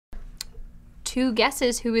two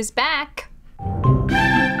guesses who is back.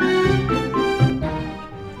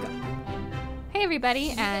 Hey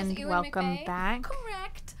everybody, and welcome back.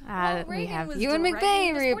 Correct. We have Ewan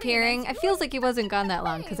McVay reappearing. It feels like he wasn't gone that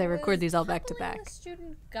long because I record these all back to back.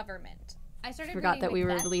 Student government. I Forgot that we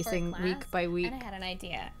were releasing week by week. And I had an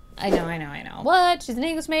idea. I know. What? She's an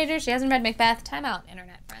English major. She hasn't read Macbeth. Time out,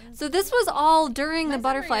 internet friends. So this was all during the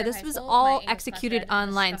Butterfly. This was all executed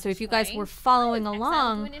online. So if you guys were following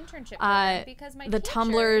along, the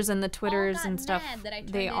Tumblrs and the Twitters and stuff,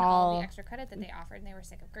 they all the extra credit that they offered, and they were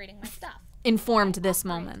sick of grading my stuff. Informed this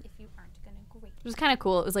moment. If you aren't gonna grade. It was kind of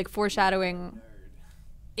cool. It was like foreshadowing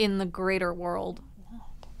in the greater world.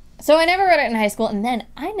 So I never read it in high school, and then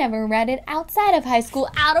I never read it outside of high school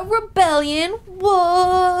out of rebellion.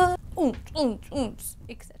 What?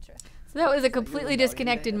 Etc. So that was a completely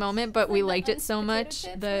disconnected moment, but we liked it so much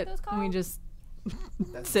that we just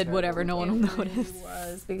said whatever, no one will notice. It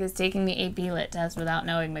was because taking the AP Lit test without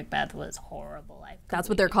knowing Macbeth was horrible. That's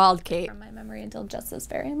what they're called, Kate. From my memory until just this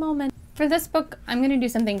very moment. For this book, I'm going to do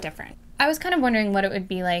something different. I was kind of wondering what it would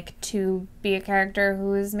be like to be a character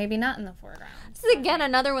who is maybe not in the foreground. This is again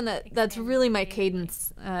another one that's really my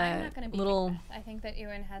cadence. I'm not going to be little Macbeth. I think that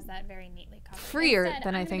Ewan has that very neatly covered. Freer Instead,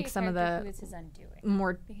 than I'm I gonna think be a some of character the who is his undoing.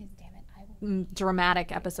 more Because, damn it, I will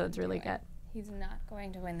dramatic episodes really get. He's not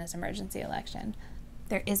going to win this emergency election.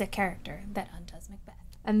 There is a character that undoes Macbeth.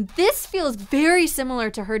 And this feels very similar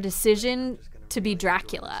to her decision to be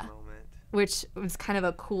Dracula, which was kind of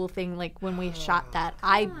a cool thing. Like when we shot that,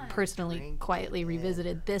 I personally quietly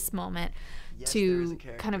revisited this moment to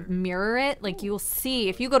kind of mirror it. Like you'll see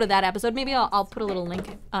if you go to that episode, maybe I'll put a little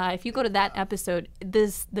link. If you go to that episode,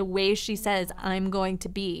 the way she says "I'm going to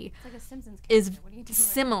be" It's like a Simpsons is character. What are you doing?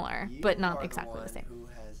 similar, but not exactly the same.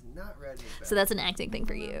 So that's an acting thing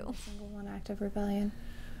for you. Single one act of rebellion.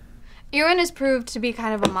 Ewan is proved to be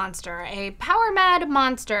kind of a monster, a power-mad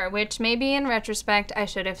monster, which maybe in retrospect I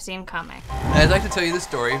should have seen coming. I'd like to tell you the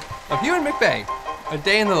story of Ewan McVay, A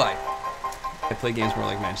Day in the Life. I play games more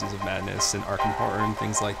like Mansions of Madness and Arkham Horror and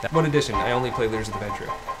things like that. One addition, I only play Leaders of the Venture.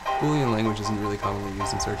 Boolean language isn't really commonly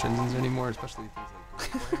used in search engines anymore, especially things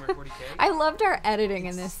like Warhammer 40K. I loved our editing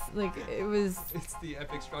in this. Like it was it's the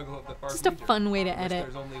epic struggle of the far just a future, fun way to in which edit.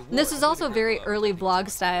 there's only war. And this was also very early vlog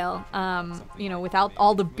style, you know, without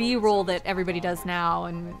all the B-roll that everybody does now.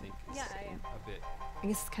 And Yeah, a bit. I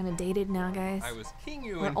guess it's kind of dated now, guys. I was King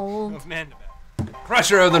We're Ewan old. of Mandeville,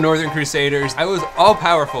 crusher of the Northern Crusaders. I was all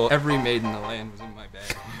powerful. Every maid in the land was in my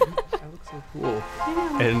bag. I look so cool.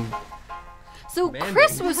 And So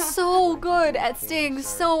Chris was so good at staying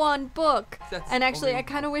so on book. that's And actually, only I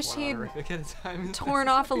kind of wish one he'd honorific at a time. torn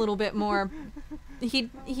off a little bit more. He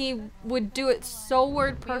would do it so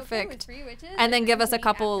word perfect, and then give us a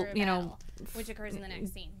couple, you know, which occurs in the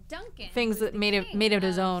next scene. Duncan, things who is that the made king it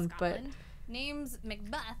his of own, but Scotland, names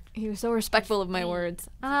Macbeth. he was so respectful of my words.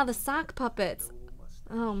 Ah, the sock puppets.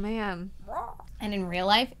 Oh man. And in real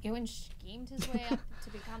life, Ewan schemed his way up to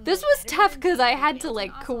become This the was editor tough in because I chief had of to the like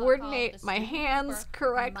Ocelot coordinate called my The hands Student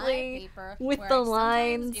correctly Paper, my paper, with where the I sometimes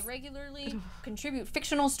lines. irregularly contribute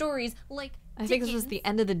fictional stories like I think this was the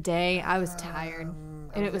end of the day. I was tired,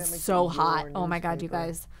 and it was so hot. Oh my god, you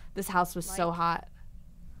guys. This house was so hot.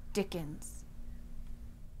 Dickens.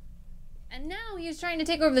 And now he's trying to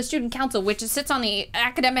take over the student council, which sits on the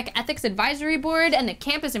academic ethics advisory board and the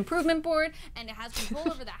campus improvement board, and it has control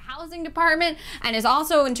over the housing department, and is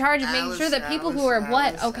also in charge of making sure that people who are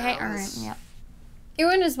okay, all right, yep.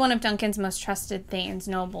 Ewan is one of Duncan's most trusted thanes,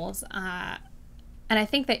 nobles, and I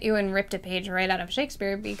think that Ewan ripped a page right out of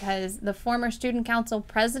Shakespeare because the former student council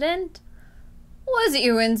president was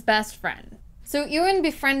Ewan's best friend. So Ewan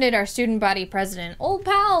befriended our student body president, old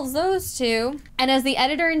pals, those two. And as the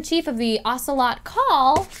editor-in-chief of the Ocelot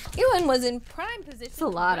Call, Ewan was in prime position. It's a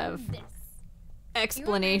lot of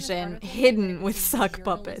explanation hidden with sock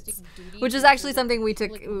puppets, which is actually something we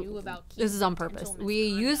took. This is on purpose. We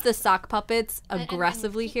use the sock puppets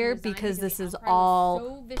aggressively here because this is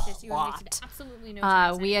all plot.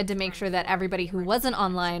 We had to make sure that everybody who wasn't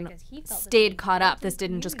online stayed caught up. This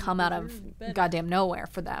didn't just come out of goddamn nowhere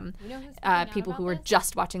for them. People who were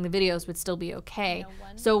just watching the videos would still be okay.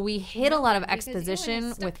 So we hid a lot of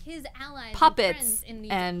exposition with puppets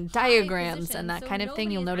and diagrams and that kind of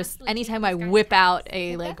thing. You'll notice anytime I whip out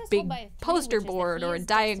a like big poster board or a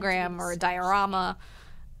diagram or a diorama,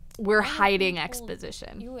 we're hiding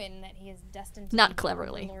exposition. Not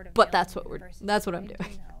cleverly, but that's what I'm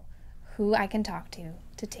doing. Who I can talk to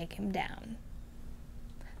take him down.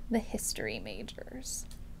 The history majors.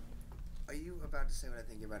 Are you about to say what I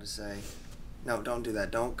think you're about to say? No, don't do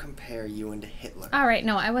that. Don't compare Ewan to Hitler. All right,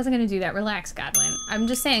 no, I wasn't going to do that. Relax, Godwin. I'm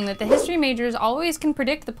just saying that the history majors always can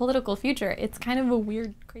predict the political future. It's kind of a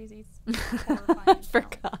weird, crazy, horrifying. I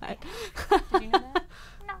forgot. Did you know that?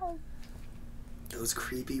 No. Those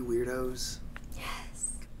creepy weirdos.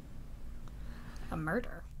 Yes. A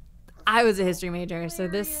murder. I was a history major, so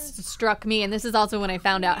this struck me, and this is also when I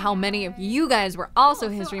found out how many of you guys were also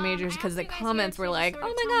history majors, because the comments were like,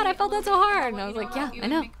 "Oh my god, I felt that so hard," and I was like, "Yeah, I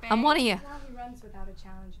know. I'm one of you."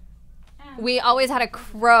 We always had a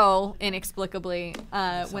crow, inexplicably,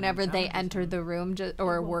 whenever they entered the room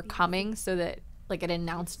or were coming, so that like it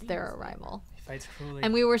announced their arrival.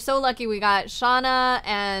 And we were so lucky we got Shauna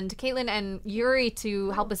and Caitlin and Yuri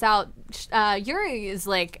to help us out. Yuri is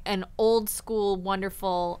like an old school,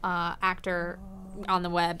 wonderful actor on the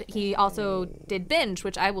web. He also did Binge,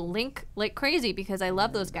 which I will link like crazy because I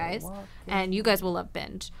love those guys. And you guys will love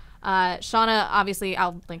Binge. Shauna, obviously,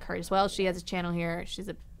 I'll link her as well. She has a channel here. She's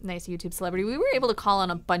a nice YouTube celebrity. We were able to call on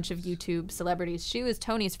a bunch of YouTube celebrities. She was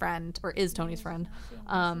Tony's friend, or is Tony's friend.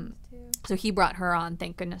 So he brought her on.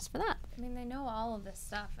 Thank goodness for that. I mean, they know all of this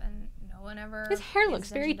stuff, and no one ever... His hair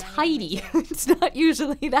looks very tidy. It's not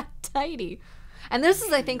usually that tidy. And this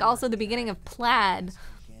is, I think, also the beginning of Plaid,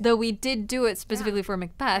 though we did do it specifically for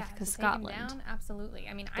Macbeth, because Scotland. Down, absolutely.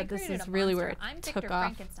 I mean, but this is really where it took off.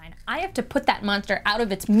 Frankenstein. I have to put that monster out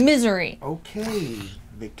of its misery. Okay,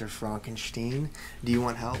 Victor Frankenstein. Do you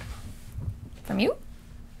want help? From you?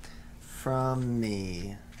 From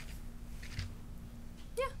me.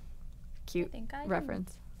 Yeah. Cute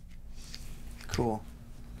reference. Cool.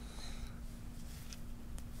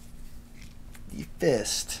 The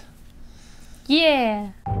fist.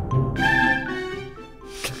 Yeah.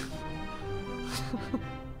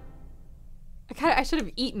 I should have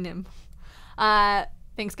eaten him.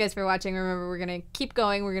 Thanks, guys, for watching. Remember, we're going to keep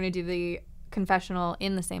going. We're going to do the confessional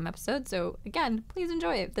in the same episode. So, again, please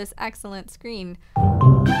enjoy this excellent screen.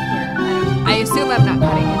 I assume I'm not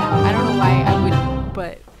cutting it out. I don't know why I wouldn't,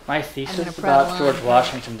 but... My thesis about George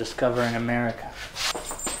Washington discovering America.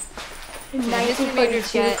 In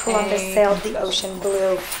 1942, Columbus sailed the ocean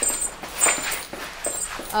blue.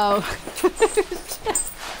 Oh.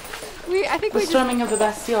 I think the storming of the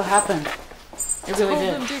Bastille happened. It really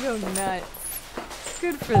did. Told them to go nuts.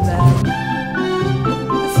 Good for them.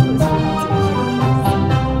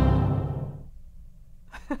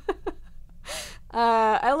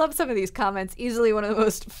 I love some of these comments. Easily one of the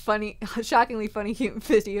most funny, shockingly funny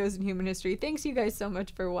videos in human history. Thanks you guys so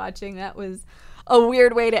much for watching. That was a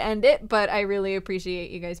weird way to end it, but I really appreciate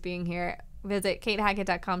you guys being here. Visit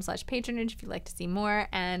katehackett.com/patronage if you'd like to see more,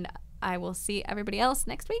 and I will see everybody else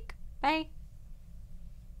next week. Bye.